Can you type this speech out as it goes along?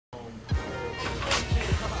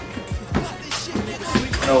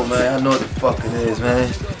know, man. I know what the fuck it is, man.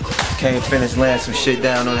 Can't finish laying some shit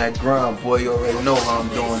down on that grind, boy. You already know how I'm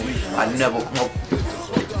doing it. I never... No,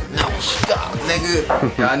 stop,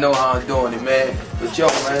 nigga. Yeah, I know how I'm doing it, man. But yo,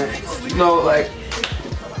 man, you know, like,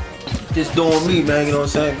 just doing me, man. You know what I'm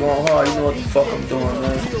saying? Going hard. You know what the fuck I'm doing,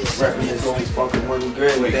 man. Rapping this old fucking Money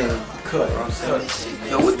Green. Damn, cut. I'm saying,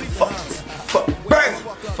 yo, what the fuck? Bang!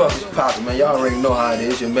 Fuck is poppin', man. Y'all already know how it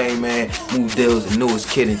is. Your main man, Mu Dills, the newest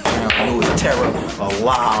kid in town, newest terror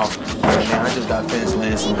alive. Right now, I just got finished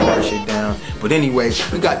laying some hard shit down. But anyway,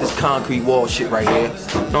 we got this concrete wall shit right here. You know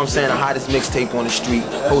what I'm saying? The hottest mixtape on the street,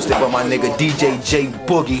 hosted by my nigga DJ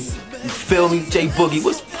J-Boogie. You feel me? J-Boogie,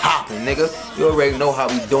 what's poppin', nigga? You already know how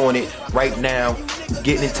we doing it right now.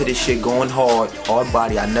 Getting into this shit, going hard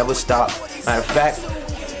body. I never stop. Matter of fact,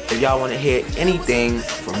 if y'all want to hear anything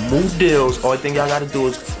from Mu Dills, all thing y'all got to do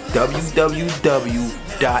is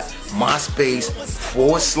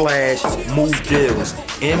www.myspace.com/Mu Dills.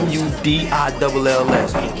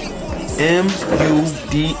 MUDILLS.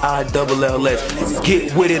 MUDILLS.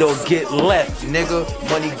 Get with it or get left, nigga.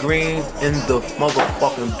 Money Green in the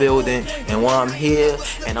motherfucking building. And while I'm here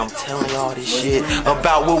and I'm telling y'all this shit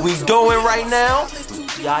about what we doing right now,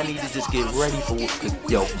 y'all need to just get ready for what,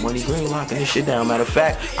 yo, Money Green locking this shit down. Matter of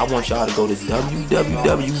fact, I want y'all to go to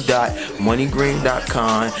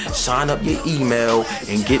www.moneygreen.com, sign up your email,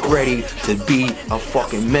 and get ready to be a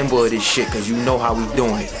fucking member of this shit, cause you know how we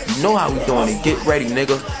doing it. You know how we doing it. Get ready,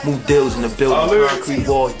 nigga. Mu Dills in the building, concrete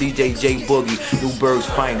walls, DJ J-Boogie, Newburgh's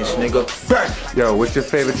finest, nigga. Yo, what's your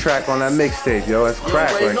favorite track on that mixtape, yo? That's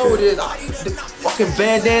crack right there. It is. Fucking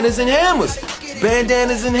bandanas and hammers.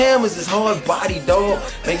 Bandanas and hammers is hard body, dog.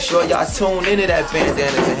 Make sure y'all tune into that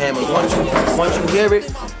bandanas and hammers. Once you hear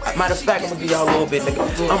it, matter of fact, I'm gonna give y'all a little bit, nigga.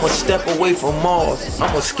 I'm gonna step away from Mars. I'm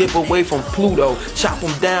gonna skip away from Pluto. Chop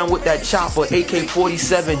them down with that chopper,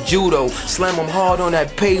 AK-47 judo. Slam them hard on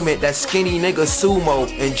that pavement, that skinny nigga sumo.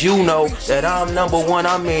 And you know that I'm number one,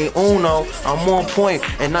 I mean uno. I'm on point,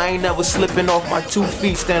 and I ain't never slipping off my 2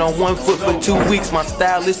 feet. Stand on 1 foot for 2 weeks. My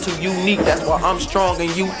style is too unique, that's why I'm strong and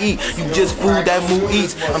you eat. You just food that Mu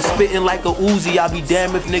eats. I'm spitting like a Uzi, I'll be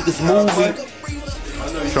damn if niggas move me.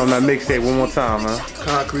 Show them that mixtape one more time, man.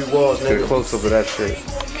 Concrete walls, nigga. Get close up to that shit.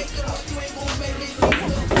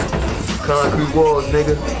 Concrete walls,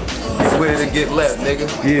 nigga. Get with it or get left, nigga.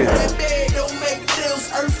 Yeah.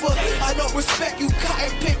 I don't respect you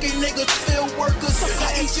cotton picking niggas, field workers. I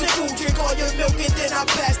eat your food, drink all your milk, and then I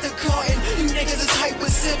pass the carton. You niggas is hyper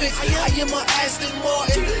civics. I am a Aston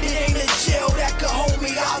Martin. It ain't a jail that could hold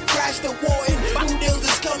me. I'll crash the Warden. Mu Dills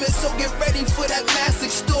is coming, so get ready for that mass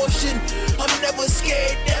extortion. I'm never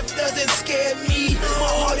scared, death doesn't scare me.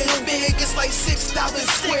 My heart is big, it's like 6,000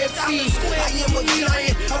 square feet. I am a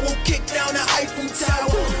giant, I won't kick down the Eiffel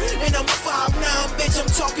Tower. And I'm 5'9", bitch,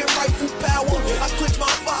 I'm talking rifle power. I clench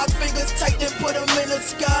my 5 fingers tight and put them in the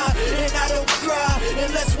sky. And I don't cry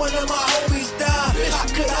unless one of my homies die. How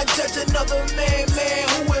could I judge another man?